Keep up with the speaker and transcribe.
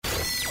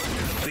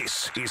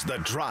This is The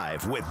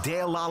Drive with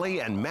Dale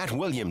Lally and Matt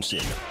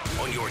Williamson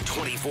on your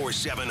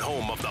 24/7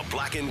 home of the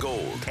black and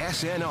gold.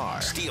 SNR,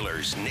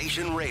 Steelers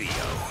Nation Radio.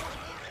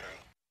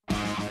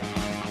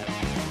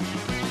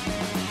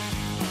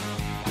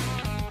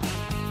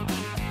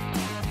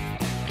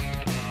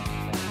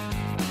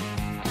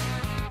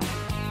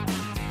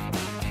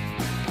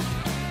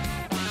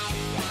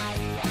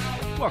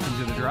 Welcome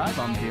to The Drive.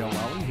 I'm Dale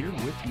Lally here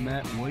with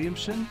Matt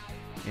Williamson,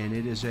 and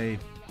it is a...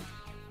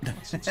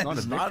 It's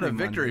not a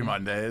victory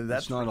Monday.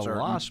 That's it's not a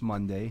loss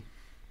Monday.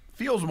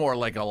 Feels more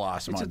like a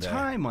loss Monday. It's a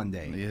tie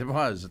Monday. It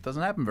was. It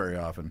doesn't happen very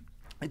often.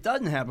 It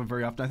doesn't happen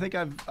very often. I think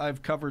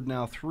I've covered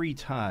now 3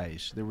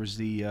 ties. There was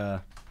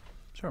the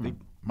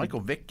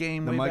Michael Vick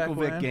game. The way Michael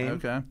back Vick when? game.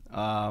 Okay.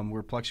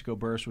 Where Plexico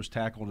Burress was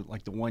tackled at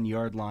like the 1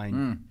 yard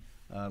line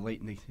late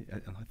in the.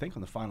 I think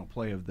on the final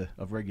play of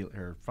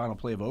final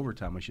play of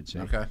overtime, I should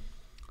say. Okay.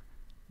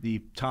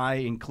 The tie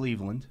in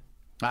Cleveland.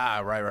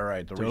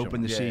 Right. To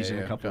open the season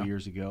a couple of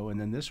years ago, and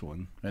then this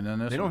one. And then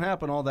this They don't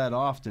happen all that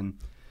often.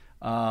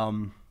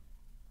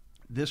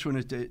 This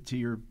one, to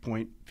your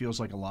point, feels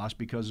like a loss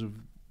because of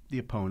the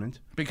opponent.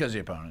 Because of the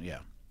opponent, yeah.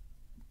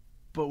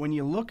 But when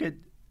you look at,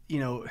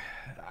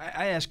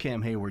 I asked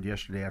Cam Hayward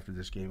yesterday after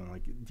this game, I'm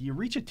like, do you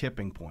reach a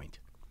tipping point?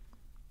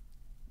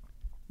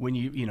 When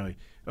you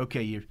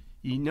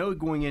know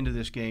going into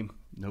this game,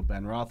 no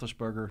Ben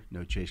Roethlisberger,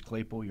 no Chase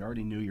Claypool, you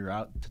already knew you're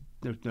out.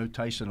 No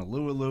Tyson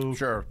Alualu.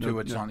 Sure,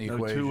 Tuitt's on the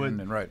equation,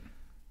 and right.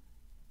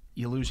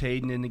 You lose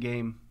Hayden in the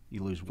game.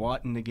 You lose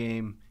Watt in the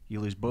game.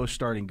 You lose both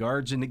starting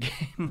guards in the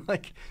game.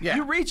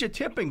 You reach a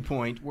tipping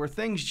point where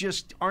things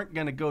just aren't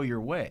going to go your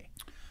way.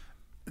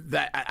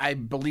 That I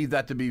believe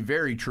that to be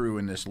very true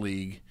in this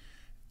league.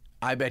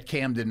 I bet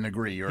Cam didn't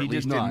agree, or he at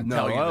least did not. didn't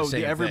tell you the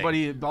same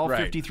everybody, thing. all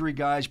Right. 53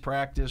 guys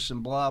practice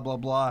and blah blah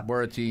blah.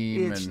 We're a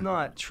team. It's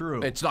not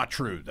true. It's not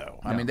true, though.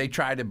 No. I mean, they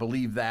try to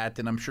believe that,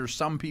 and I'm sure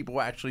some people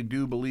actually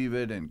do believe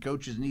it, and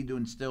coaches need to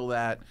instill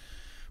that,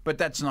 but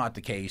that's not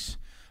the case.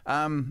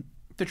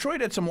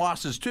 Detroit had some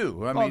losses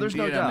too. There's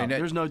no doubt.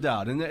 There's no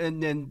doubt, and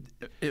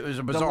it was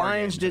a bizarre. The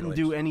Lions game, didn't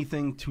do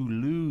anything to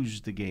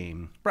lose the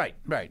game. Right.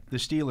 The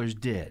Steelers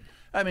did.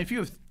 I mean, if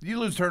you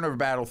lose turnover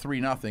battle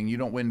 3-0, you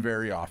don't win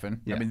very often.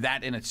 Yeah. I mean,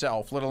 that in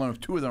itself, let alone if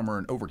 2 of them are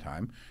in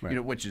overtime,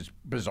 right. Which is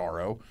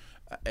bizarro,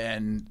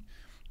 and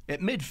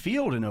at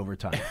midfield in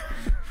overtime,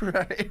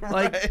 right?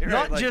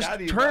 Not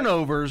just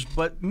turnovers,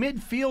 but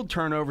midfield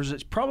turnovers.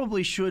 It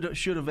probably should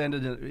have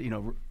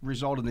ended,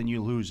 resulted in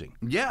you losing.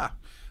 Yeah,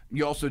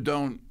 you also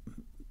don't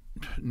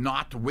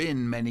not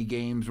win many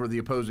games where the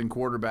opposing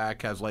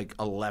quarterback has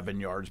 11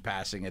 yards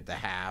passing at the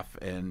half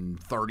and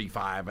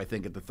 35, I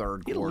think, at the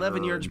third quarter.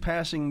 11 yards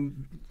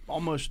passing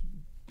almost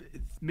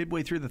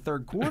midway through the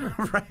third quarter.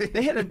 Right.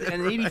 They had an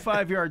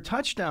 85-yard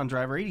touchdown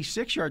drive or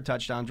 86-yard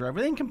touchdown drive.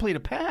 They didn't complete a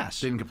pass.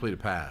 Didn't complete a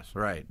pass,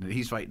 right.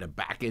 He's fighting a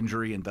back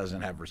injury and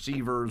doesn't have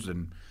receivers,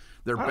 and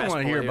their best player. I don't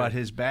want to hear about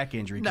his back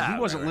injury because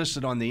he wasn't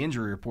listed on the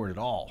injury report at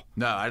all.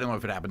 No, I don't know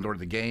if it happened during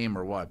the game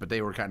or what, but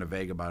they were kind of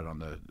vague about it on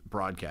the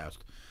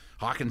broadcast.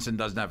 Hawkinson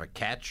doesn't have a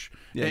catch.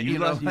 Yeah, you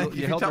tell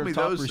me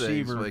those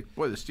receiver. things,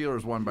 boy, the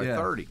Steelers won by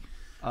 30.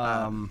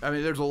 I mean,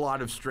 there's a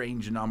lot of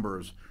strange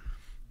numbers.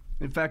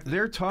 In fact,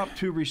 their top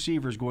 2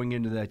 receivers going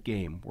into that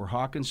game were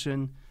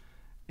Hawkinson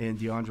and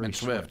DeAndre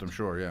Swift. I'm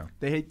sure, yeah.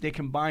 They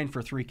combined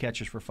for 3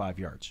 catches for 5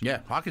 yards.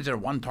 Yeah, Hawkinson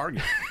had 1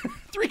 target.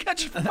 3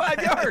 catches for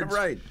 5 yards.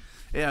 Right.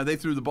 Yeah, they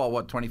threw the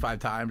ball 25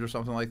 times or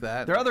something like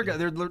that. Their other guy,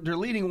 their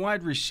leading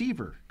wide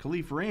receiver,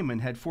 Khalif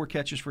Raymond, had 4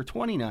 catches for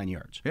 29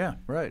 yards. Yeah,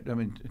 right. I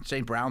mean,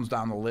 St. Brown's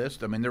down the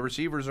list. I mean, their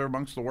receivers are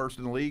amongst the worst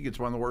in the league. It's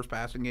one of the worst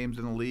passing games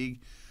in the league.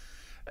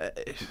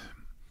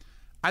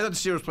 I thought the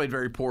Steelers played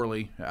very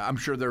poorly. I'm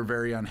sure they're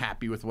very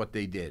unhappy with what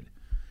they did.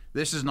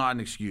 This is not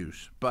an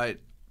excuse, but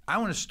I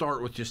want to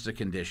start with just the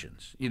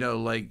conditions.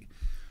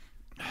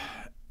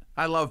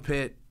 I love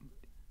Pitt,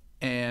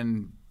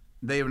 and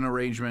they have an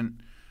arrangement,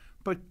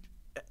 but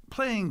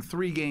playing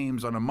 3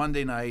 games on a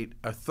Monday night,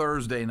 a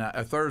Thursday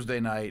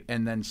night,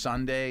 and then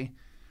Sunday,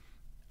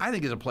 I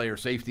think is a player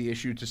safety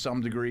issue to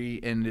some degree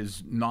and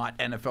is not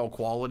NFL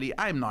quality.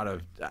 I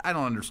don't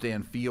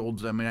understand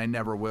fields. I mean, I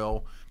never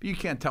will. But you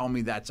can't tell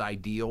me that's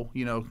ideal.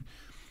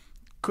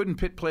 Couldn't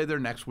Pitt play there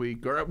next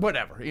week or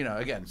whatever?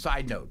 Again,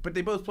 side note. But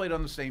they both played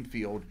on the same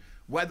field.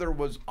 Weather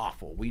was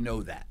awful. We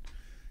know that.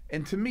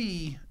 And to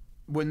me,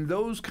 when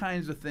those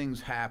kinds of things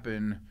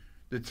happen,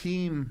 the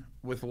team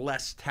with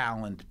less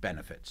talent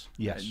benefits.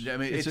 Yes. I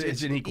mean, it's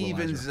an equalizer.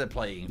 Evens the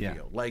playing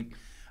field.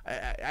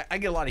 I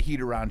get a lot of heat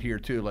around here,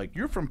 too.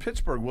 You're from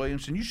Pittsburgh,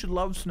 Williamson. You should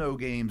love snow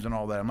games and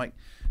all that. I'm like,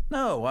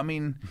 no. I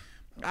mean,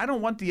 I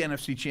don't want the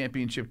NFC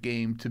Championship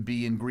game to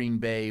be in Green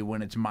Bay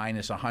when it's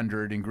minus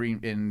 100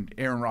 and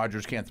Aaron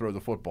Rodgers can't throw the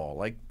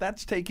football.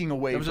 That's taking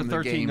away from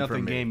the game. It was a 13-0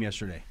 from me. game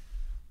yesterday.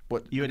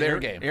 What, you had their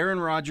game.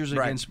 Aaron Rodgers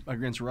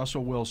against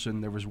Russell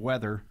Wilson. There was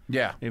weather.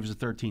 Yeah. It was a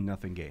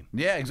 13-0 game.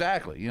 Yeah,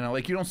 exactly. You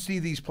don't see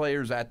these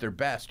players at their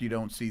best. You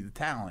don't see the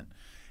talent.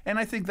 And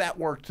I think that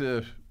worked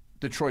to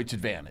Detroit's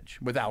advantage,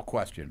 without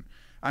question.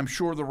 I'm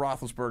sure the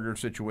Roethlisberger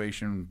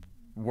situation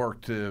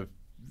worked to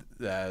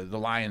the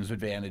Lions'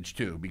 advantage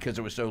too, because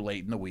it was so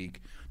late in the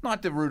week.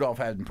 Not that Rudolph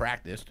hadn't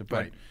practiced, but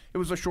Right. it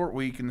was a short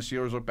week and the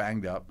Steelers looked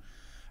banged up.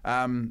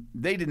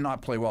 They did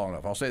not play well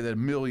enough. I'll say that a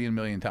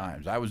million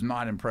times. I was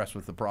not impressed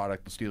with the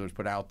product the Steelers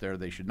put out there.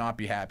 They should not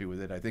be happy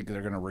with it. I think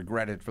they're going to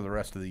regret it for the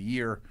rest of the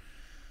year.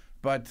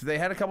 But they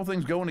had a couple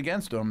things going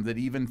against them that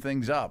evened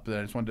things up. That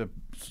I just wanted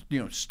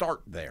to,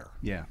 start there.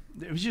 Yeah,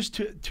 it was just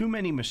too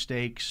many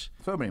mistakes.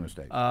 So many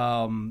mistakes.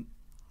 And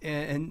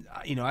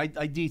I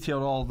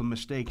detailed all the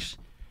mistakes.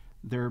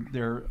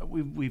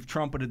 We've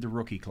trumpeted the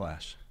rookie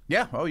class.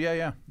 Yeah. Oh,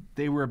 yeah.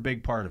 They were a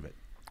big part of it.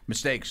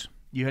 Mistakes.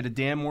 You had a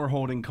Dan Moore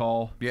holding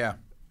call. Yeah.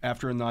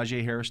 After a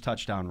Najee Harris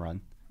touchdown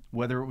run,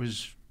 whether it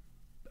was,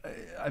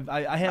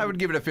 I would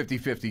give it a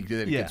 50-50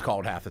 that it Yeah. gets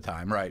called half the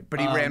time, right?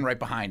 But he ran right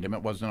behind him.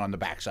 It wasn't on the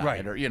backside,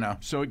 Right. or.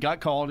 So it got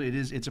called.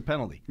 It's a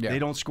penalty. Yeah. They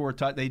don't score.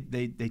 They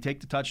take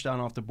the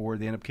touchdown off the board.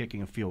 They end up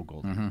kicking a field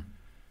goal.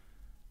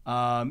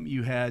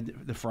 You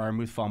had the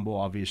Freiermuth fumble,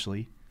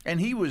 obviously.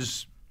 And he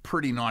was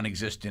pretty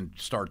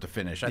non-existent start to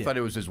finish. I thought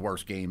it was his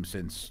worst game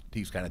since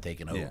he's kind of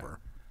taken over.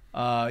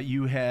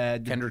 You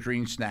had Kendrick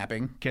Green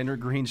snapping. Kendrick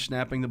Green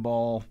snapping the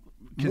ball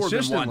More than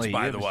consistently. once,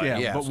 by the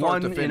way. Yeah, but start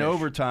one to in finish.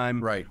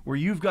 overtime, Right. where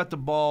you've got the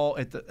ball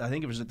at I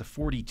think it was at the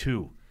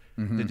 42,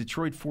 the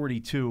Detroit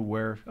 42,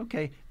 where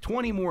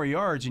 20 more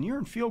yards and you're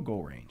in field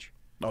goal range.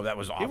 Oh, that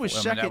was awful. It was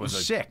that second was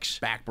and a 6.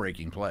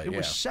 back-breaking play. It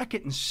was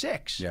 2nd and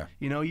 6. Yeah.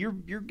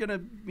 You're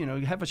gonna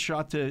have a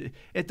shot to,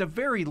 at the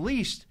very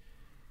least,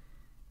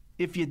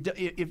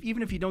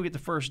 even if you don't get the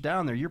first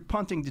down there, you're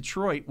punting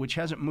Detroit, which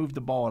hasn't moved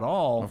the ball at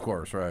all, Of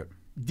course, right.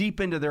 deep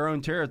into their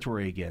own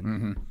territory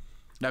again.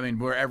 I mean,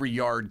 where every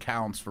yard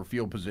counts for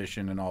field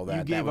position and all that.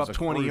 You gave that was up a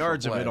 20 crucial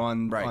yards play. of it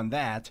on Right.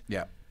 that.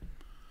 Yeah.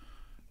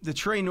 The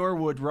Trey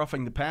Norwood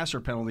roughing the passer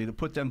penalty to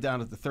put them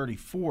down at the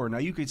 34. Now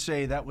you could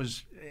say that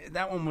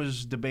one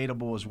was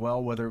debatable as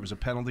well, whether it was a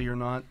penalty or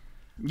not.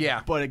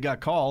 Yeah. But it got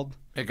called.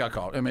 It got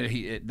called. I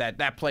mean,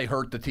 that play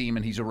hurt the team,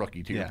 and he's a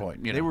rookie, to your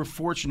point. They were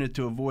fortunate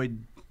to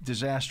avoid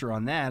disaster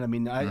on that. I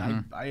mean,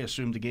 I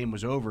assumed the game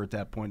was over at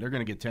that point. They're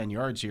going to get 10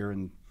 yards here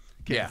and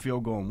kick a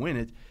field goal and win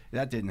it.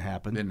 That didn't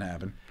happen. Didn't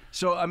happen.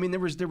 So, I mean, there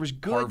was good.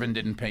 Harvin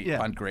didn't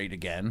punt great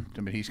again.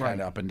 I mean, he's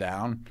kind of up and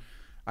down.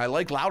 I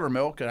like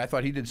Loudermilk, and I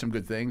thought he did some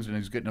good things, and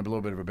he's getting a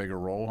little bit of a bigger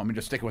role. I mean,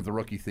 just sticking with the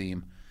rookie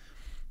theme.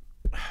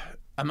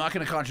 I'm not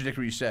going to contradict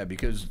what you said,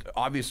 because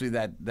obviously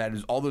that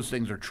is all those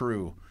things are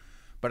true.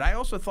 But I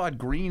also thought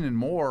Green and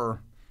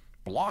Moore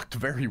blocked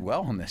very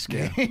well in this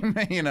game.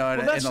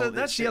 Well,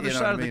 that's the other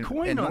side of the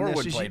coin and on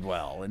Norwood this. played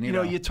well. And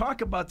you talk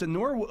about the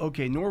Norwood.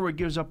 Okay, Norwood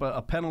gives up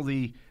a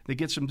penalty that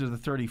gets him to the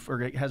 30,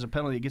 or has a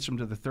penalty that gets him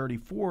to the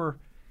 34,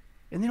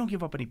 and they don't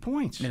give up any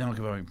points. They don't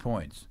give up any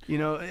points.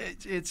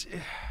 It's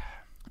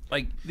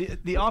like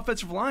the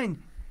offensive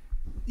line.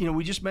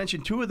 We just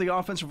mentioned two of the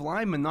offensive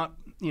linemen not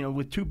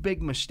with two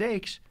big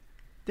mistakes.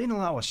 They didn't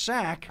allow a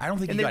sack. I don't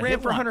think and he they got ran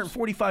hit for once.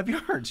 145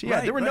 yards. Yeah,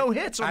 there were no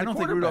hits on I the don't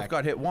think quarterback. Rudolph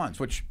got hit once,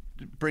 which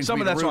brings Some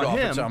me of to that's on Rudolph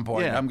him. at some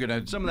point. Yeah. I'm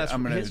gonna Some of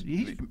that's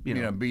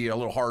be a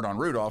little hard on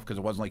Rudolph because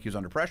it wasn't like he was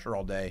under pressure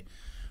all day.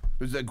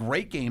 It was a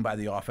great game by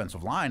the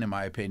offensive line, in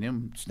my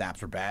opinion.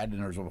 Snaps were bad,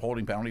 and there was a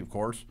holding penalty, of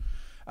course.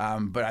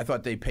 But I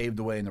thought they paved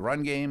the way in the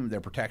run game.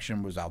 Their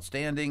protection was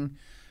outstanding.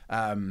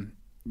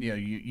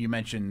 You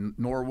mentioned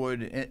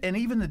Norwood, and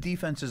even the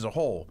defense as a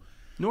whole.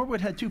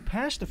 Norwood had two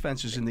pass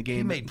defenses in the game.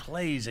 He made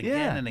plays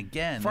again and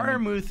again.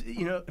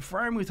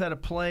 Freiermuth had a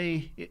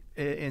play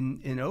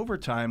in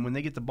overtime when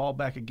they get the ball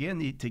back again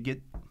to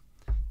get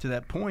to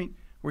that point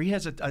where he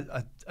has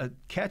a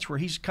catch where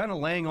he's kind of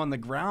laying on the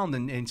ground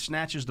and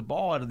snatches the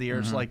ball out of the air.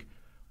 It's like,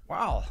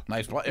 wow,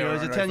 nice play. It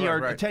was a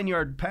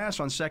 10-yard pass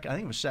on second. I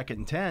think it was 2nd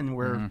and 10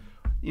 where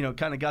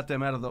kind of got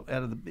them out of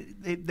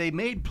the. They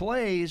made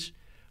plays.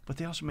 But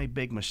they also made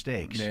big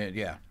mistakes.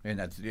 Yeah, and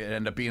it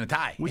ended up being a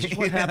tie. Which is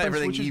what happens,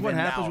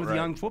 with right?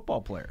 young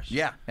football players.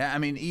 Yeah, I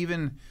mean,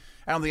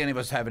 I don't think any of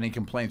us have any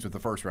complaints with the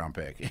first-round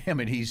pick. I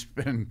mean, he's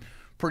been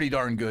pretty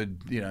darn good.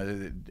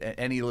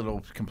 Any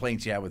little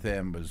complaints you have with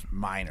him was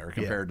minor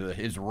compared to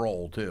his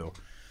role, too.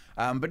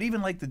 But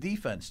even like the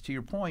defense, to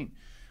your point,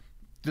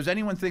 does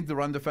anyone think the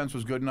run defense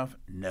was good enough?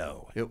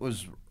 No. It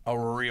was a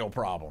real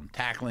problem.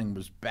 Tackling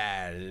was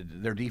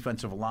bad. Their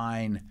defensive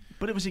line.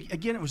 But it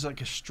was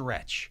like a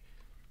stretch.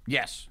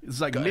 Yes,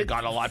 it's like it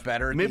got a lot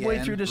better midway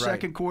through the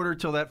second quarter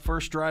till that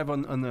first drive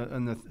on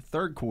the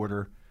third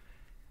quarter.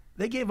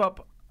 They gave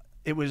up.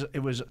 It was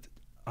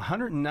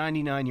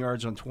 199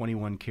 yards on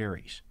 21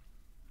 carries.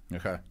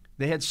 Okay.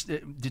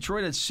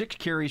 Detroit had 6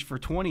 carries for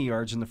 20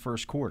 yards in the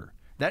first quarter.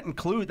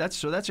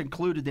 That's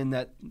included in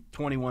that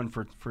 21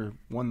 for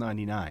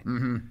 199.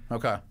 Mm-hmm.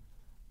 Okay.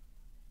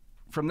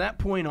 From that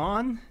point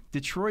on,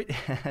 Detroit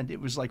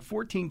it was like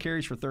 14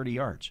 carries for 30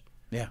 yards.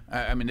 Yeah,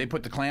 I mean they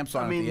put the clamps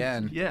on at the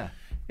end. Yeah.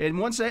 And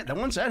once that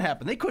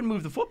happened, they couldn't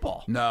move the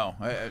football. No.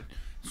 A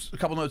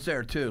couple notes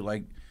there, too.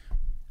 Like,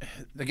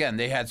 again,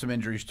 they had some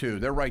injuries, too.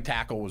 Their right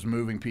tackle was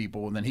moving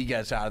people, and then he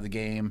gets out of the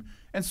game.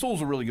 And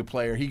Sewell's a really good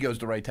player. He goes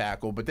to right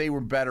tackle. But they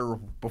were better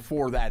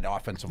before that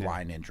offensive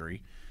line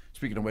injury.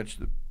 Speaking of which,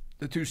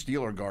 The two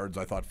Steeler guards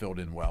I thought filled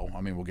in well.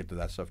 I mean, we'll get to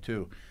that stuff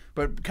too.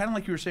 But kind of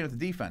like you were saying with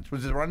the defense,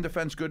 was the run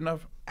defense good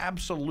enough?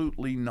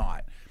 Absolutely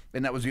not.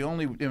 And that was the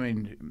only. I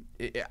mean,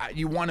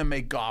 you want to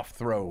make Goff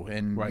throw,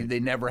 and they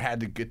never had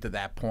to get to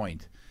that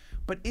point.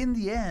 But in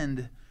the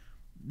end,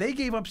 they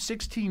gave up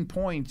 16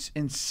 points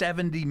in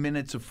 70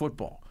 minutes of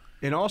football.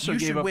 And also you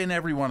gave should up, win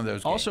every one of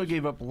those games. Also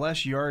gave up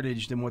less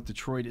yardage than what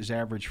Detroit is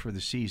average for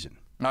the season.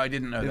 No, I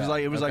didn't know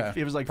that. It was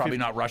like probably 50,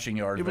 not rushing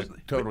yards, but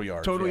total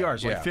yards. Total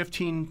yards, yeah. like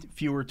 15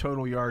 fewer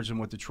total yards than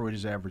what Detroit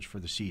is average for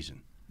the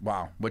season.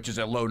 Wow, which is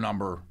a low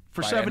number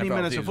for by 70 NFL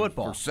minutes season, of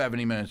football. For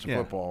 70 minutes of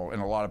football and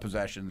a lot of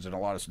possessions and a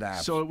lot of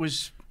snaps. So it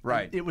was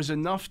right. It was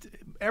enough.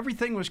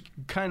 Everything was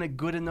kind of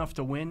good enough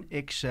to win,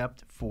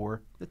 except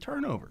for the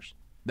turnovers.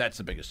 That's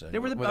the biggest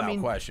thing, without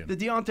question. The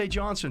Deontay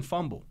Johnson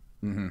fumble.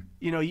 Mm-hmm.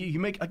 You know, you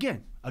make,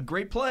 again, a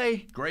great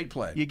play. Great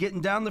play. You're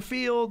getting down the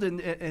field, and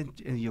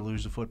you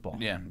lose the football.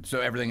 Yeah, so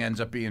everything ends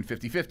up being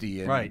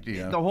 50-50. Right.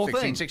 You know, the whole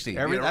 16-16. thing.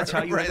 That's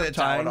how you end up That's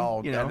tying, how it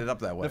all ended up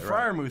that way. The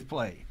Freiermuth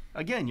play.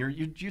 Again, you're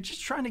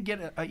just trying to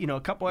get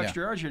a couple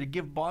extra yards here to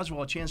give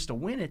Boswell a chance to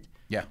win it.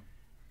 Yeah.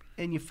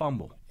 And you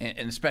fumble.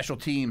 And special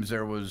teams,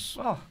 there was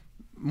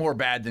more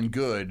bad than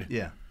good.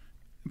 Yeah.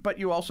 But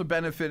you also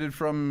benefited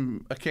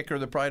from a kicker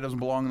that probably doesn't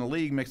belong in the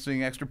league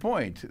mixing an extra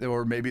point,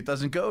 or maybe it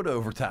doesn't go to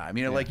overtime.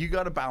 You know, like you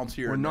got to bounce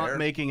here. We're and not there.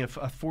 making a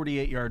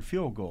 48-yard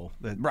field goal.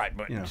 Right,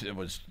 but it I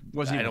wasn't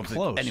even don't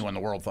close. think anyone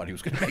in the world thought he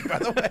was going to make. By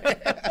the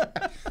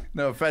way,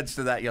 no offense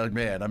to that young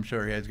man. I'm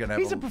sure he's going to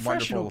have. He's a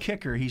professional wonderful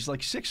kicker. He's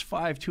like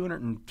 6'5",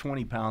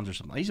 220 pounds or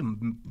something. He's a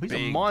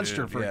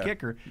monster dude, for a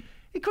kicker.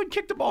 He couldn't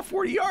kick the ball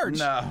 40 yards.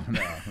 No.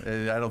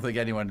 I don't think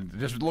anyone,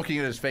 just looking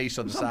at his face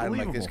on the side, I'm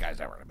like, this guy's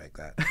never going to make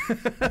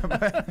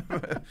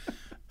that.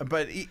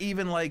 but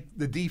even like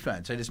the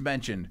defense, I just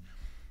mentioned,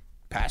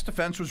 pass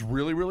defense was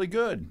really, really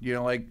good. You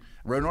know, like,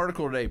 wrote an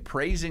article today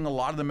praising a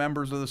lot of the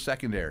members of the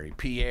secondary,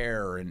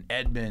 Pierre and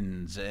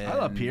Edmonds. And I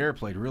thought Pierre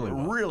played really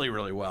well. Really,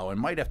 really well, and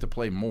might have to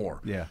play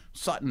more. Yeah.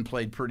 Sutton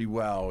played pretty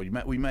well.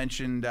 We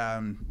mentioned,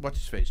 what's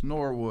his face,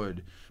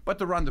 Norwood, but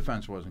the run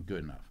defense wasn't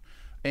good enough.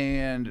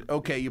 And,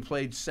 okay, you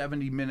played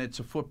 70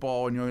 minutes of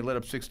football and you only let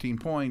up 16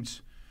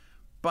 points,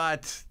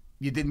 but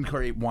you didn't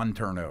create one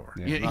turnover.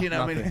 Yeah,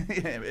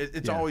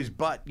 It's always,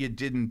 but you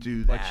didn't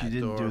do that. But you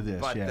didn't do this,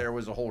 But there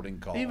was a holding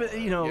call.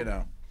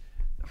 Even,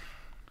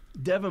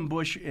 Devin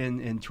Bush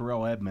and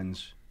Terrell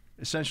Edmonds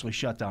essentially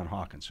shut down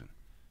Hawkinson.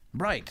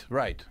 Right.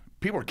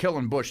 People were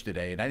killing Bush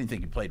today, and I didn't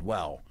think he played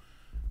well.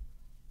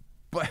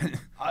 But,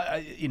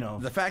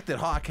 the fact that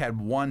Hawk had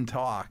one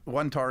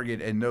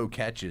target and no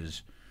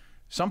catches,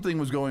 something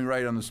was going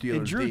right on the Steelers'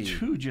 It drew D.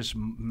 two just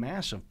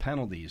massive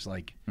penalties.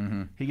 Like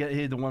he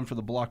had the one for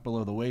the block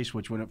below the waist,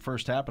 which when it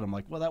first happened, I'm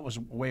like, well, that was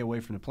way away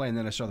from the play. And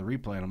then I saw the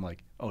replay, and I'm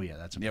like, oh yeah,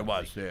 that's a penalty. It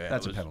was. Yeah,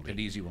 that's it was a penalty. An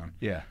easy one.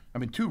 Yeah. I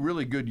mean, two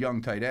really good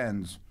young tight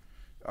ends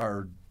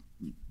are.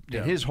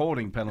 His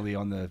holding penalty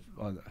on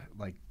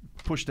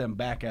pushed them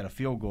back out of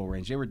field goal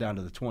range. They were down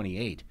to the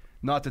 28.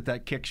 Not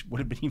that kick would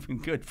have been even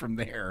good from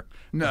there.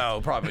 No,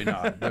 probably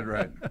not. But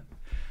right.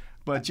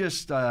 But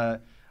just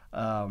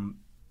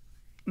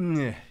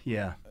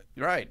yeah.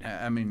 Right.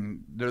 I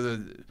mean, a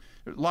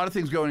lot of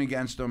things going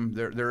against them.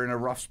 They're in a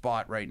rough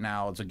spot right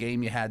now. It's a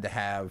game you had to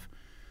have.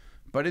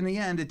 But in the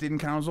end, it didn't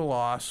count as a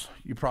loss.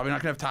 You're probably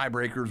not going to have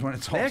tiebreakers when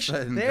it's all said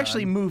and done. They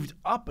actually moved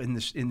up in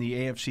the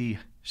AFC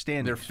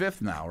standings. They're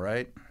fifth now,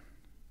 right?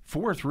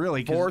 Fourth,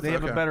 really, because they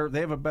have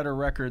a better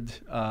record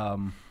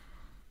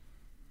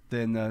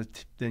than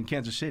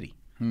Kansas City.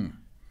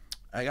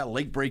 I got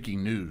late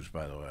breaking news,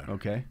 by the way.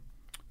 Okay.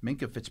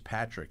 Minkah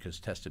Fitzpatrick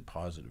has tested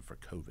positive for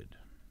COVID.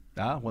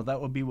 Well,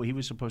 that would be what he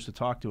was supposed to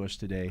talk to us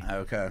today.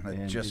 Okay,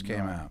 that just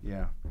came out.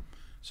 Yeah.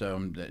 So,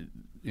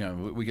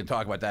 we can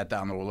talk about that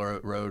down the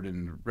road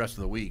and the rest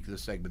of the week.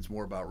 This segment's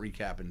more about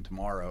recapping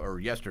tomorrow or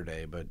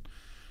yesterday, but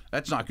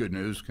that's not good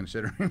news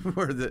considering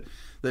where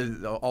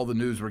all the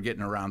news we're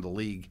getting around the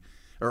league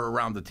or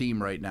around the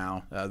team right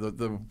now.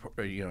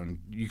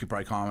 You could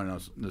probably comment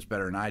on this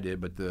better than I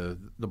did, but the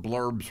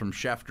blurbs from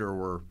Schefter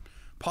were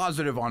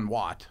positive on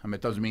Watt. I mean,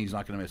 it doesn't mean he's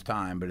not going to miss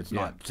time, but it's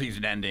not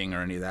season ending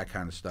or any of that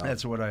kind of stuff.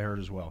 That's what I heard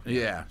as well.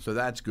 Yeah, so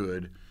that's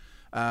good.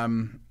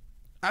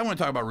 I want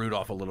to talk about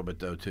Rudolph a little bit,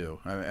 though, too.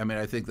 I mean,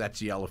 I think that's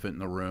the elephant in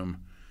the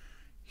room.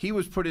 He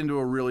was put into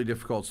a really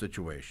difficult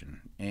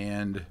situation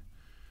and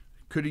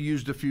could have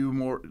used a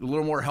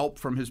little more help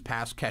from his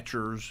pass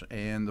catchers,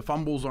 and the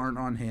fumbles aren't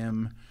on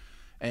him,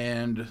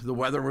 and the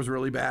weather was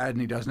really bad,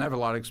 and he doesn't have a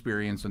lot of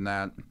experience in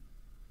that,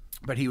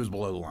 but he was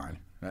below the line.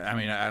 I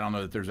mean, I don't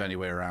know that there's any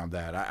way around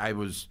that.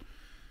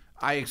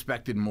 I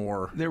expected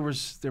more. There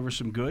was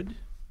some good,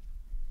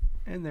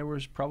 and there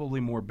was probably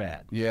more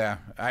bad. Yeah,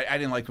 I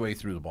didn't like the way he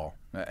threw the ball.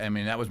 I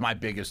mean, that was my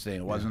biggest thing.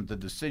 It wasn't the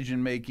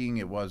decision making.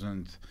 It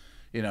wasn't,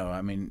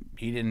 I mean,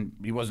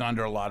 he wasn't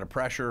under a lot of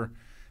pressure.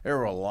 There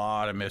were a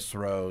lot of missed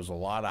throws, a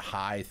lot of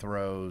high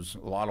throws, a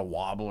lot of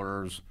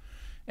wobblers,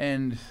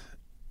 and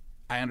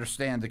I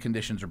understand the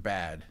conditions are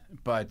bad,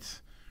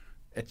 but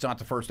it's not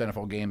the first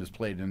NFL game that's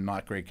played in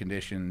not great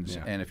conditions.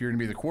 Yeah. And if you're going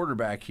to be the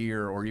quarterback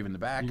here or even the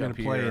backup You're going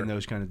to play here, in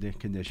those kind of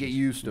conditions. get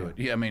used to it.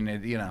 Yeah, I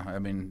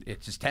mean,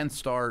 it's his 10th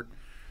start.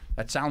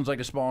 That sounds like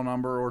a small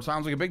number, or it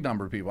sounds like a big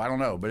number of people. I don't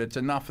know, but it's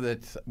enough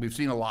that we've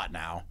seen a lot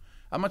now.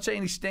 I'm not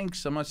saying he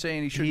stinks. I'm not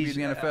saying he shouldn't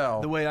be in the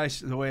NFL. The way I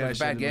said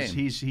it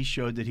was he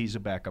showed that he's a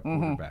backup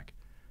quarterback.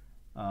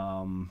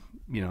 I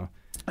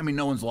mean,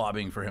 no one's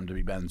lobbying for him to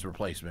be Ben's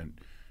replacement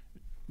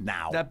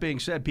now. That being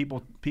said,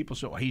 people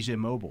say, well, he's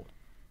immobile.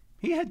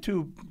 He had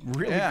two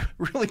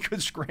really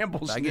good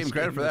scrambles. I gave him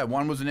credit for that.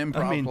 One was an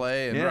improv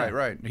play, and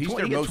right. He's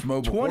their most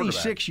mobile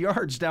 26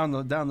 yards down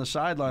the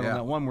sideline on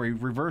that one where he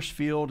reversed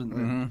field,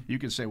 and you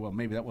could say, well,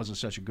 maybe that wasn't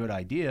such a good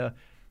idea,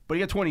 but he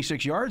got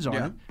 26 yards on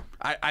it.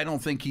 I don't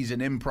think he's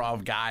an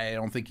improv guy. I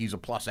don't think he's a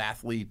plus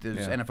athlete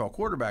as NFL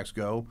quarterbacks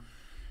go.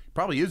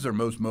 Probably is their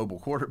most mobile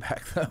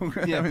quarterback, though.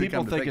 Yeah,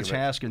 people think it's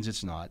Haskins.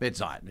 It's not. It's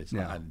not. It's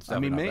not. It's I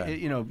mean,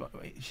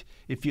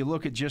 if you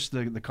look at just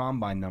the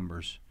combine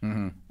numbers,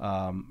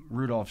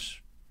 Rudolph's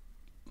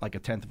like a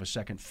tenth of a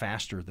second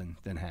faster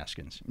than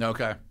Haskins.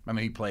 Okay, I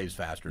mean he plays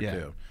faster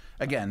too.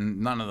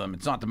 Again, none of them.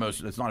 It's not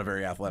a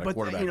very athletic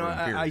quarterback.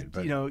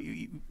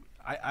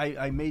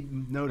 I made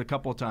note a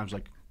couple of times,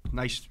 like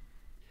nice.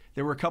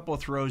 There were a couple of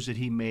throws that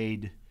he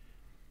made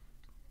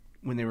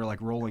when they were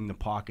like rolling the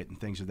pocket and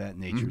things of that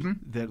nature,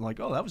 that like,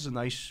 oh, that was a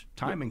nice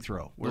timing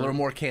throw. A little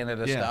more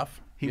Canada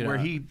stuff. Where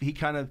he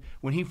kind of,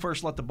 when he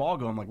first let the ball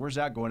go, I'm like, where's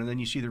that going? And then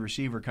you see the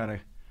receiver kind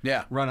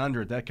of run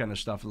under it, that kind of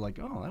stuff. Like,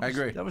 oh, I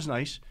agree. That was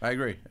nice. I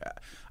agree.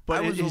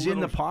 But his in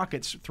the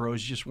pockets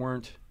throws just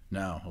weren't.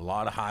 No, a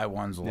lot of high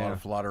ones, a lot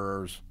of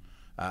flutterers,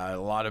 a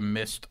lot of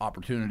missed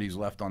opportunities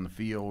left on the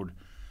field.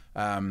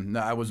 No,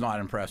 I was not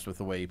impressed with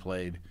the way he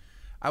played.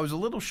 I was a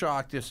little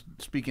shocked, just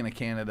speaking of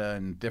Canada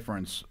and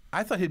difference.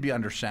 I thought he'd be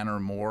under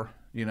center more,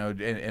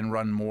 and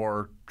run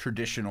more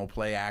traditional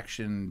play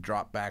action,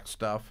 drop back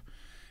stuff.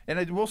 And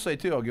I will say,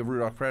 too, I'll give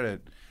Rudolph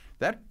credit,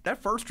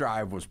 that first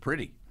drive was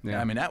pretty. Yeah.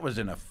 I mean, that was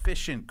an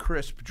efficient,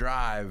 crisp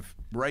drive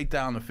right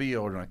down the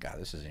field. And I'm like, God,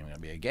 this isn't even going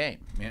to be a game.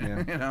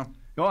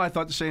 Well, I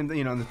thought the same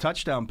thing. On the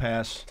touchdown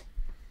pass,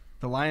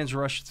 the Lions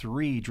rushed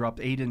 3,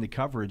 dropped 8 into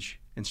coverage,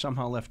 and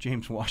somehow left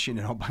James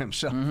Washington all by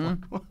himself.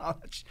 Wow,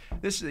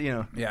 that's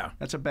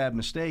a bad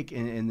mistake.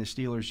 And the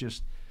Steelers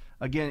just,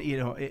 again,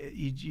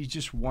 you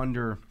just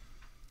wonder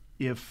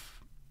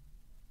if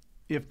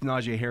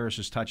Najee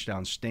Harris's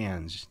touchdown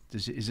stands,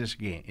 is this a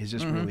game? Is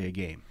this really a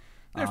game?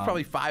 There's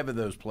probably 5 of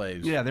those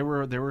plays. Yeah, there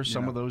were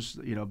some of those,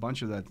 a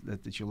bunch of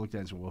that you looked at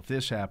and said, well, if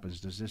this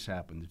happens, does this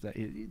happen?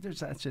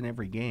 That's in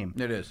every game.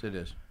 It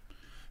is.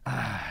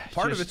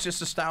 Part of it's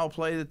just a style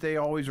play that they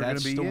always are going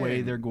to be in. That's the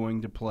way they're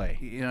going to play.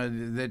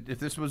 That if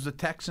this was the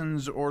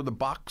Texans or the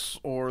Bucs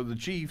or the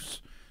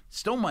Chiefs,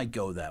 still might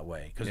go that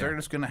way because they're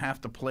just going to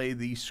have to play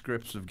these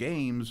scripts of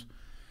games.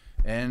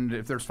 And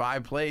if there's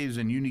 5 plays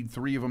and you need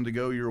 3 of them to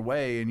go your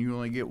way and you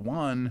only get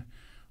 1,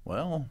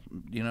 well,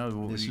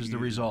 this is the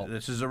result.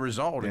 This is a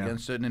result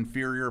against an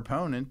inferior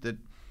opponent that,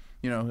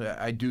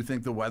 I do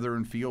think the weather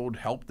and field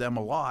helped them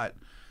a lot,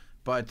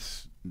 but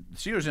the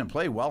Steelers didn't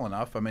play well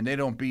enough. I mean, they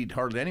don't beat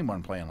hardly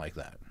anyone playing like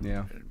that.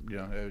 Yeah,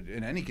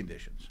 in any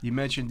conditions. You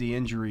mentioned the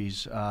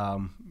injuries.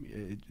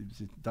 It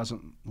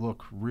doesn't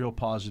look real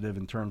positive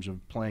in terms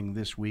of playing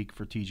this week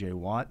for T.J.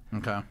 Watt.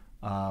 Okay.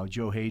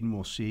 Joe Hayden,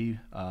 we'll see.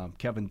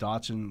 Kevin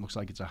Dotson looks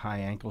like it's a high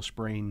ankle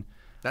sprain.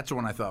 That's the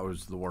one I thought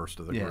was the worst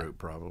of the group,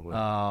 probably.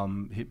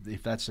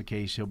 If that's the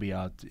case, he'll be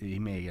out. He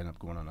may end up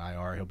going on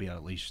IR. He'll be out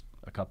at least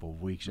a couple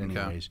of weeks,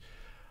 anyways.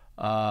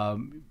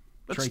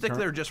 Let's stick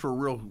there just for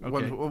real.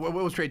 Okay. What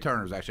was Trey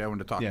Turner's, actually? I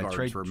wanted to talk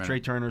guards for a minute. Trey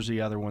Turner's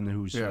the other one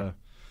who's no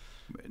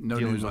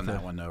news on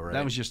that one, though, right?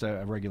 That was just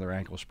a regular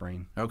ankle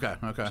sprain. Okay.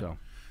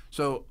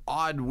 So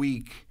odd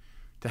week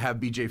to have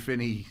B.J.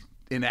 Finney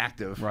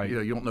inactive. Right.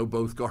 You don't know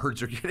both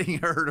guards are getting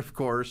hurt, of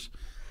course.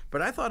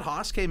 But I thought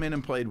Haas came in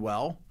and played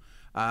well.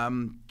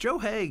 Joe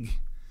Haeg,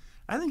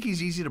 I think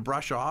he's easy to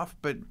brush off,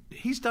 but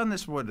he's done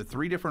this,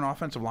 3 different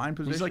offensive line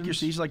positions?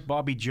 He's like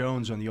Bobby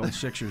Jones on the old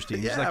Sixers team.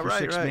 He's like your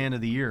sixth man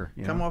of the year.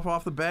 Come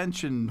off the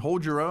bench and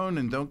hold your own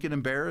and don't get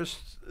embarrassed.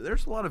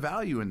 There's a lot of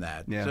value in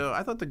that. Yeah. So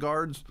I thought the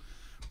guards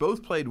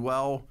both played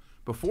well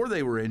before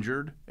they were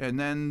injured, and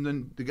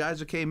then the guys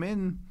that came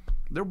in,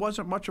 there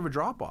wasn't much of a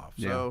drop-off.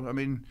 So, I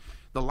mean,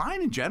 the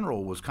line in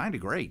general was kind of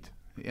great.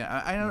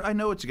 Yeah, I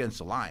know it's against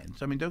the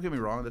Lions. I mean, don't get me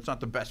wrong. That's not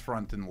the best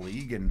front in the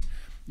league. And,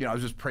 I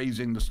was just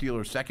praising the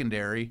Steelers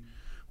secondary.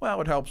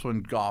 Well, it helps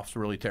when Goff's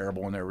really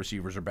terrible and their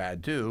receivers are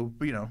bad too.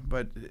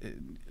 But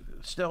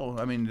still,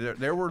 I mean,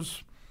 there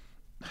was.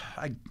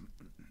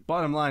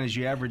 Bottom line is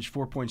you averaged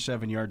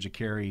 4.7 yards a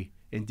carry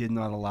and did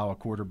not allow a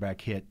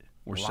quarterback hit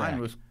or sack. Line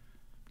was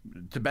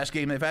the best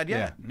game they've had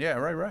yet. Yeah,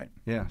 right.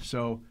 Yeah,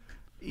 so.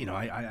 I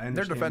understand.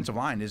 Their defensive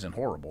line isn't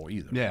horrible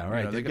either. Yeah,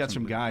 right. They've got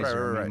some guys.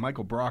 Right. I mean,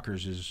 Michael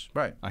Brockers is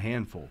a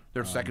handful.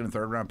 Their second and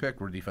third round pick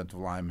were defensive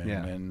linemen.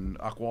 Yeah. And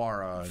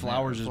Aquara.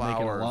 Flowers is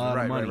making a lot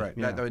of money. Right.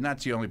 Yeah.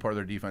 That's the only part of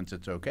their defense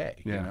that's okay.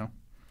 Yeah.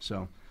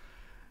 So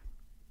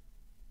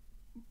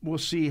We'll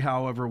see,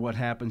 however, what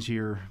happens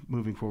here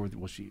moving forward.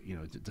 We'll see.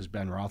 Does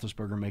Ben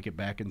Roethlisberger make it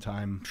back in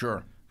time?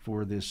 Sure.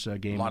 For this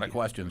game. A lot of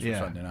questions for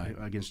Sunday night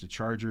against the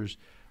Chargers.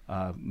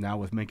 Now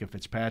with Minkah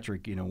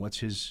Fitzpatrick, what's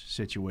his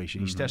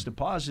situation? He's tested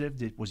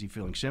positive. Was he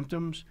feeling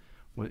symptoms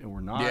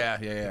or not? Yeah.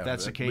 If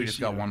that's the case, we just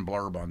got one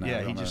blurb on that.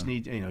 Yeah, he just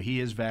needs. He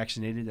is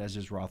vaccinated, as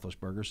is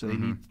Roethlisberger, so they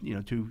need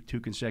two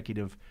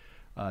consecutive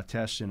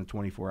tests in a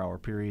 24-hour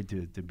period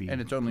to be. And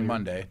it's only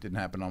Monday. It didn't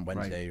happen on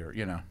Wednesday,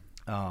 right.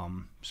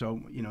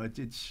 So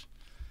it's.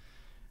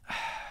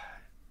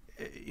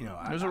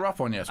 It was a rough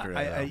one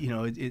yesterday.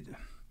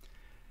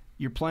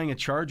 You're playing a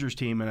Chargers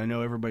team, and I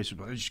know everybody says,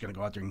 well, they're just going to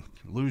go out there and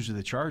lose to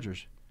the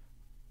Chargers.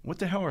 What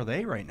the hell are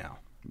they right now?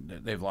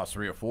 They've lost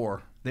 3 or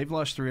 4. They've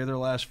lost 3 of their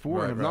last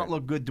 4 and have not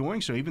looked good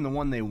doing so. Even the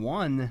one they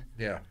won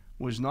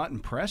was not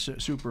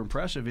super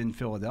impressive in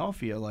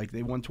Philadelphia. Like,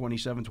 they won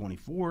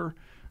 27-24.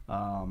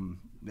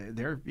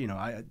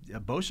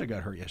 Bosa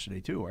got hurt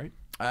yesterday too, right?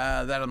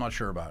 That I'm not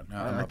sure about. No,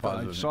 I'm not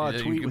positive. I saw a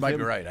tweet with him.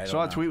 Be right.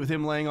 A tweet with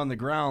him laying on the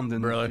ground,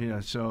 and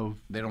really, so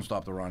they don't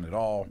stop the run at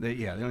all. They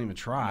don't even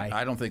try.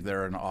 I don't think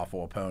they're an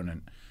awful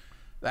opponent.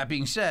 That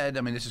being said,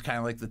 I mean, this is kind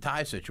of like the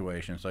Ty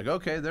situation. It's like,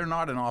 okay, they're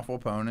not an awful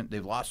opponent.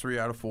 They've lost 3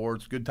 out of 4.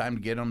 It's a good time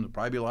to get them. There'll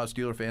probably be a lot of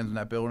Steeler fans in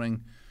that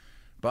building.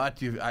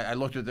 But I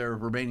looked at their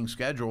remaining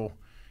schedule,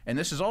 and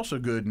this is also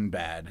good and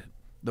bad.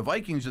 The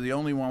Vikings are the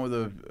only one with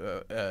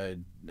a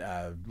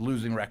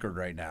losing record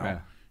right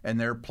now, and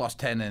they're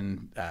 +10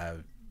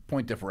 in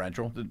point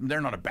differential.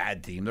 They're not a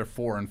bad team. They're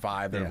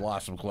 4-5. They've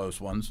lost some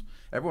close ones.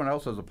 Everyone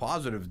else has a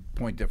positive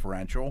point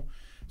differential,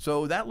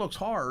 so that looks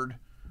hard.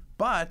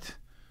 But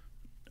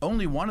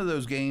only one of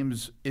those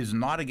games is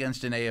not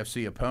against an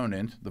AFC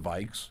opponent, the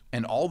Vikes,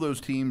 and all those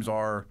teams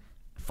are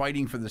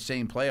fighting for the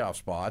same playoff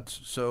spots.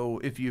 So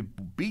if you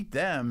beat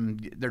them,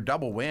 they're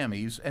double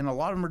whammies, and a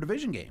lot of them are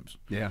division games.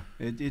 Yeah,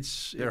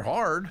 they're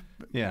hard.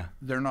 Yeah,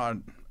 they're not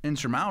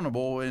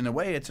insurmountable. In a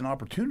way, it's an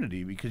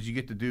opportunity because you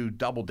get to do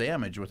double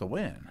damage with a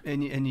win.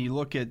 And you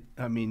look at,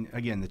 I mean,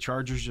 again, the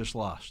Chargers just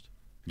lost.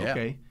 Yeah.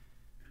 Okay,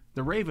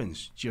 the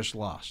Ravens just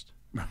lost.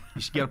 You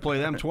got to play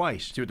them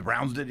twice. See what the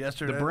Browns did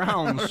yesterday? The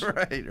Browns.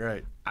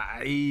 right.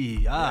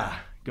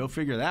 Go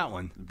figure that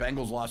one. The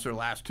Bengals lost their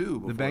last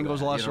 2. The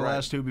Bengals lost their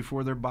last 2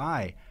 before their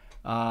bye.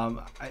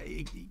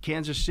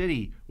 Kansas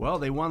City, well,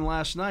 they won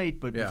last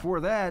night, but before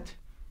that,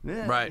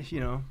 right.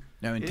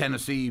 Now,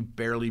 Tennessee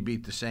barely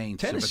beat the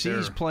Saints.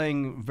 Tennessee's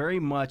playing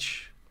very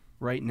much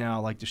right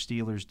now like the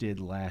Steelers did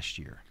last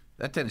year.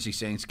 That Tennessee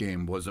Saints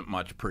game wasn't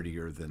much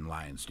prettier than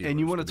Lions Steelers. And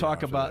you want to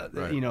talk about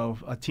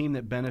a team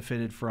that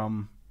benefited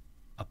from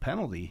a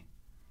penalty.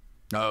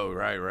 Oh,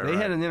 right. They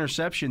had an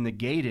interception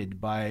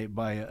negated by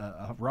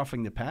a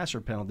roughing the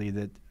passer penalty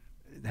that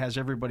has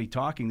everybody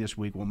talking this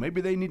week. Well, maybe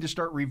they need to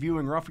start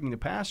reviewing roughing the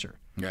passer.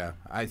 Yeah,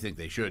 I think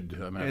they should.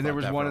 I mean, and there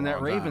was one in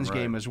that Ravens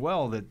game as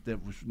well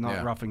that was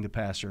not roughing the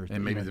passer.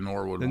 And maybe the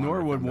Norwood one. The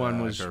Norwood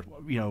one was,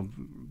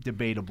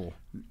 debatable.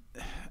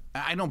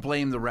 I don't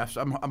blame the refs.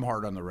 I'm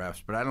hard on the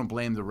refs, but I don't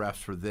blame the refs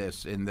for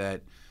this in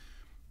that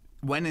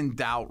when in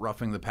doubt,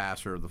 roughing the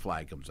passer, the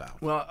flag comes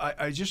out. Well, I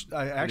actually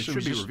it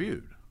should be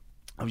reviewed.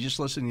 I was just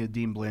listening to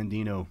Dean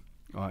Blandino.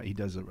 He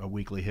does a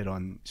weekly hit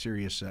on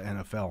Sirius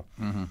NFL.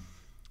 Mm-hmm.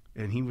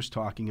 And he was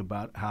talking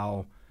about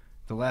how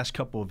the last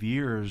couple of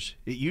years,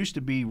 it used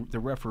to be the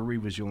referee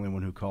was the only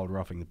one who called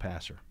roughing the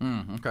passer.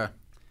 Okay.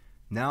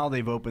 Now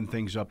they've opened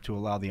things up to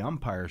allow the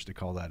umpires to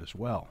call that as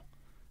well.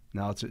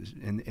 Now it's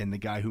and the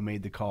guy who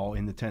made the call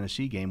in the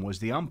Tennessee game was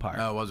the umpire.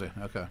 Oh, was it?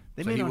 Okay.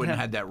 So he wouldn't have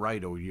had that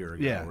right a year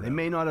ago. Yeah, they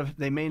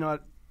may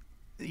not.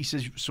 He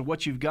says, so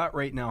what you've got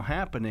right now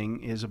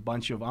happening is a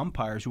bunch of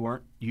umpires who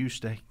aren't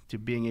used to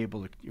being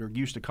able to, or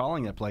used to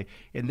calling that play.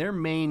 And their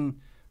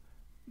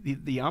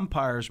the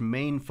umpire's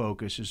main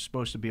focus is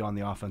supposed to be on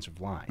the offensive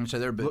line. And so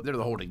they're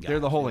the holding guys. They're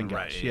the holding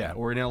guys, right, yeah,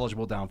 or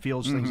ineligible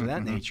downfields, things of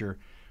that nature.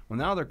 Well,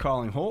 now they're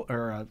calling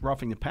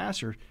roughing the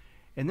passer,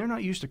 and they're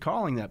not used to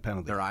calling that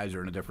penalty. Their eyes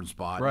are in a different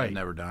spot. Right. They've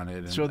never done it.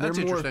 And so that's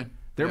interesting.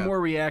 They're more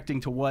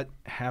reacting to what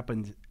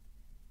happened,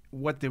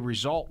 what the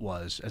result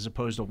was, as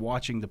opposed to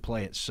watching the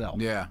play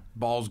itself. Yeah,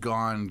 ball's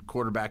gone,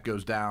 quarterback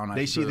goes down.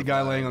 They see the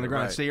guy laying on the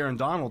ground. It's the Aaron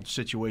Donald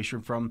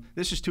situation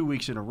this is 2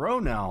 weeks in a row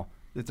now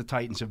that the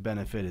Titans have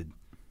benefited.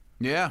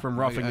 Yeah, from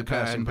roughing the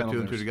passing put penalties.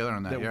 2 and 2 together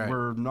on that. That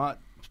were not,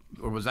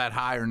 or was that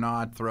high or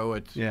not? Throw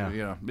it.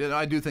 Yeah,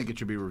 I do think it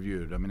should be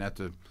reviewed. I mean,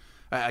 that's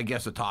I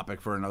guess a topic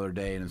for another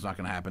day, and it's not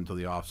going to happen until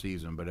the off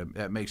season. But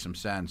it makes some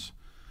sense.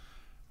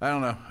 I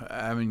don't know.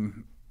 I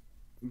mean,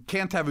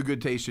 can't have a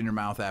good taste in your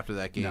mouth after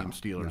that game,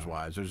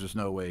 Steelers-wise. There's just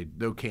no way,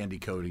 no candy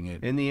coating it.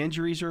 And the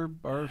injuries are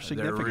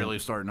significant. They're really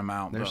starting to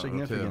mount. They're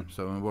significant. Too.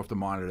 So we'll have to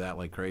monitor that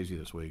like crazy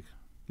this week.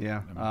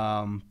 Yeah,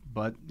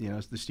 but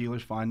the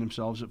Steelers find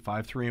themselves at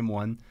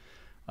 5-3-1,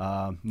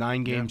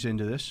 9 games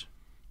into this.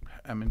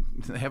 I mean,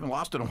 they haven't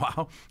lost in a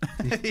while.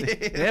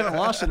 They haven't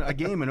lost a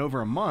game in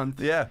over a month.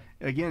 Yeah.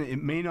 Again,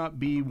 it may not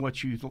be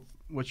what you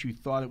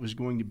thought it was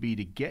going to be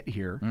to get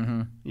here.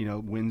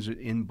 Mm-hmm. Wins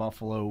in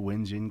Buffalo,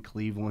 wins in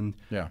Cleveland.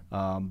 Yeah.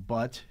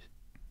 But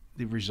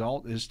the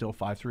result is still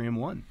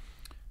 5-3-1.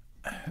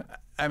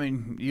 I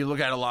mean, you look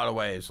at it a lot of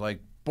ways. Like,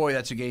 boy,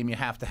 that's a game you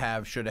have to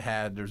have, should have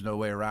had. There's no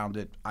way around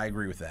it. I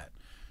agree with that.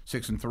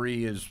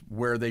 6-3 is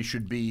where they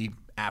should be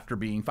after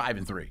being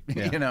 5-3.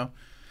 Yeah. You know,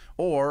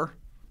 or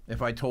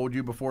if I told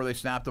you before they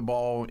snapped the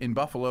ball in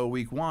Buffalo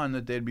week 1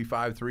 that they'd be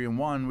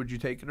 5-3-1, would you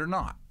take it or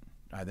not?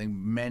 I think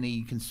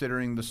many,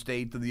 considering the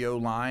state of the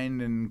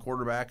O-line and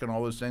quarterback and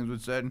all those things,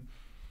 would said,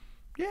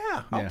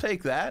 yeah, I'll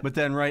take that. But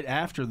then right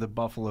after the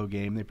Buffalo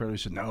game, they probably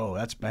said, no,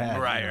 that's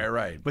bad.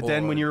 Right. But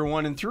then when you're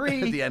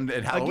 1-3 at the end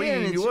at Halloween,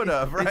 again, you would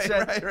have. Right.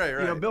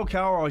 You know, Bill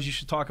Cowher always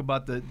used to talk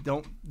about the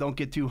don't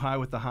get too high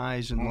with the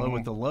highs and low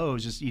with the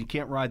lows. You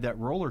can't ride that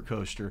roller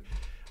coaster.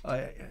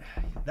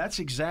 That's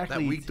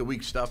exactly that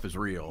week-to-week stuff is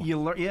real. You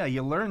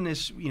learn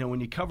this. You know,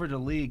 when you cover the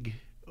league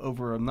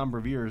over a number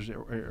of years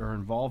or are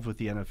involved with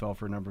the NFL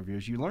for a number of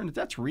years, you learn that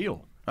that's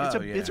real.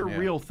 It's a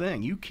real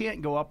thing. You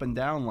can't go up and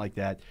down like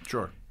that.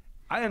 Sure.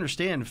 I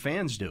understand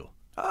fans do.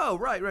 Oh,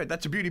 right.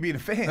 That's the beauty of being a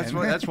fan.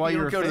 That's why you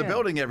you're don't go a to the fan.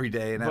 building every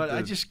day. But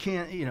I just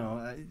can't, you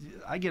know,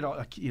 I get,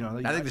 you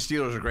know. I think the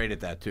Steelers are great at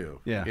that, too.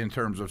 Yeah. In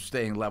terms of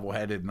staying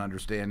level-headed and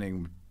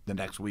understanding the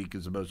next week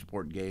is the most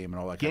important game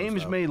and all that kind of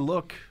stuff. Games may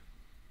look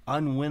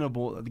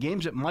unwinnable. The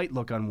games that might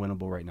look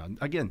unwinnable right now.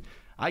 Again,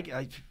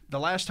 the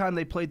last time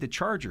they played the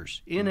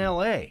Chargers in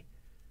L.A.,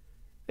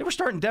 they were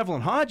starting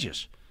Devlin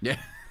Hodges. Yeah.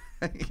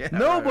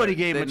 Nobody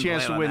gave him a Didn't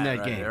chance to plan win on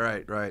that game.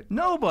 Right.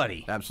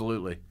 Nobody.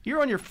 Absolutely.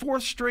 You're on your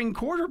fourth-string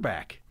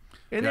quarterback,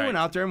 and they went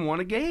out there and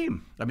won a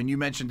game. I mean, you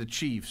mentioned the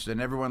Chiefs,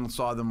 and everyone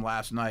saw them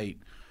last night.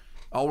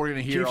 All we're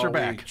going to hear Chiefs all are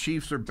back. week,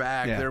 Chiefs are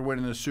back. Yeah. They're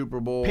winning the Super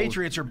Bowl.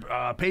 Patriots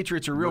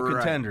are real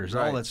contenders.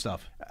 All that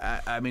stuff.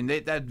 I mean,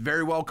 that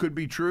very well could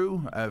be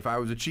true. If I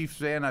was a Chiefs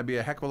fan, I'd be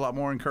a heck of a lot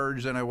more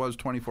encouraged than I was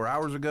 24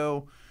 hours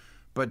ago.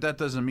 But that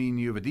doesn't mean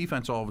you have a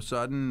defense all of a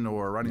sudden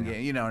or a running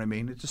game. You know what I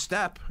mean? It's a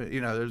step.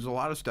 You know, there's a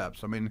lot of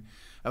steps. I mean,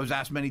 I was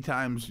asked many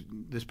times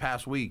this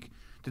past week,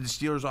 did the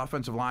Steelers'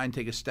 offensive line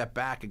take a step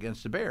back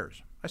against the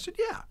Bears? I said,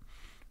 yeah,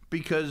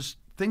 because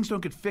things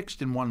don't get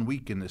fixed in 1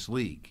 week in this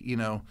league. You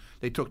know,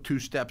 they took 2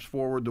 steps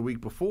forward the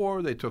week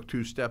before. They took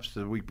 2 steps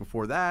the week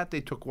before that.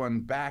 They took 1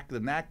 back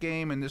in that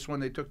game, and this one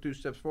they took 2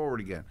 steps forward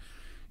again.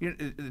 You know,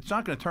 it's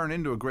not going to turn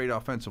into a great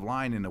offensive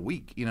line in a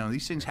week. You know,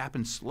 these things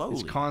happen slowly.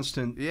 It's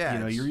constant. Yeah, you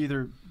know, you're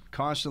either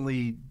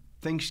constantly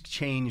things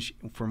change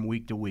from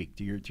week to week.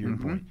 To your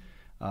point,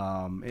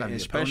 the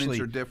especially opponents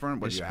are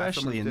different.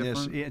 Especially in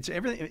this, different. it's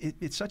everything.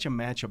 It's such a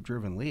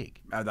matchup-driven league.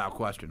 Without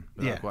question.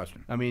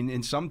 Question. I mean,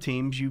 in some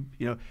teams, you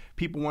know,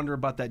 people wonder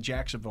about that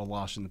Jacksonville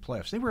loss in the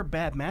playoffs. They were a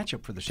bad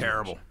matchup for the Steelers.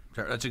 Terrible.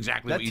 That's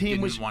exactly what you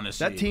didn't want to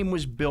see. That team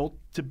was built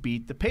to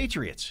beat the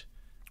Patriots.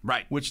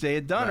 Right. Which they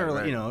had done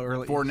early, you know,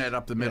 early. Fournette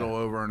up the middle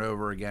over and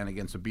over again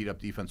against a beat-up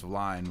defensive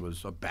line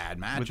was a bad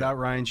matchup. Without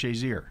Ryan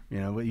Shazier, you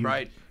know.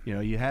 Right. You know,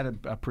 you had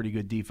a pretty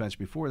good defense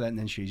before that, and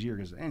then Shazier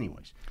goes,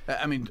 anyways.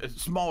 I mean, a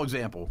small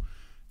example.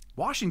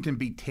 Washington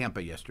beat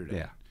Tampa yesterday.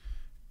 Yeah.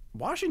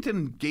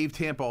 Washington gave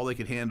Tampa all they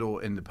could handle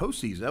in the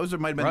postseason. That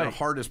might have been their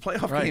hardest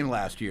playoff game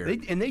last year.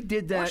 They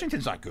did that.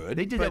 Washington's not good.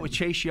 They did that with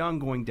Chase Young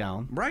going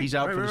down. Right. He's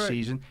out for the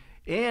season.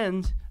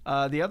 And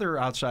the other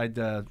outside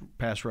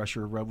pass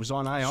rusher was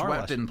on IR.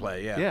 Sweat didn't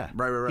play, Yeah.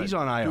 Right. He's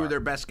on IR. 2 of their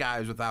best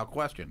guys without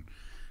question.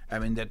 I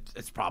mean,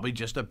 it's probably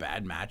just a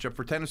bad matchup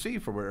for Tennessee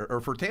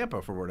or for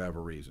Tampa for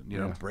whatever reason. You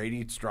know,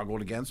 Brady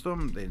struggled against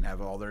them. They didn't have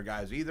all their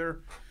guys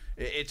either.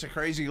 It's a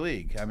crazy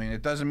league. I mean,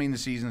 it doesn't mean the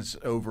season's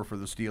over for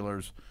the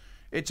Steelers.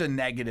 It's a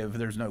negative.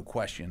 There's no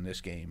question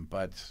this game,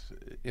 but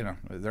you know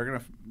they're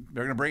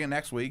gonna bring it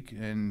next week,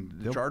 and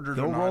the Chargers.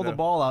 They'll roll the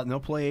ball out and they'll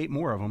play 8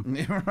 more of them.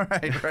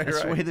 Right.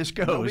 That's the way this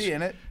goes. They'll be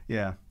in it.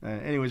 Yeah.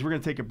 Anyways, we're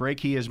gonna take a break.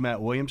 He is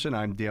Matt Williamson.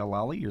 I'm Dale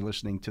Lally. You're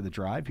listening to The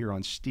Drive here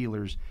on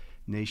Steelers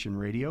Nation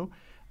Radio.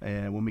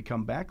 And when we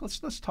come back, let's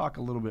talk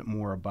a little bit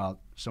more about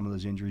some of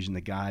those injuries and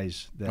the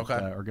guys that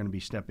are going to be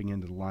stepping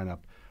into the lineup.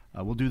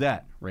 We'll do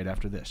that right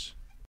after this.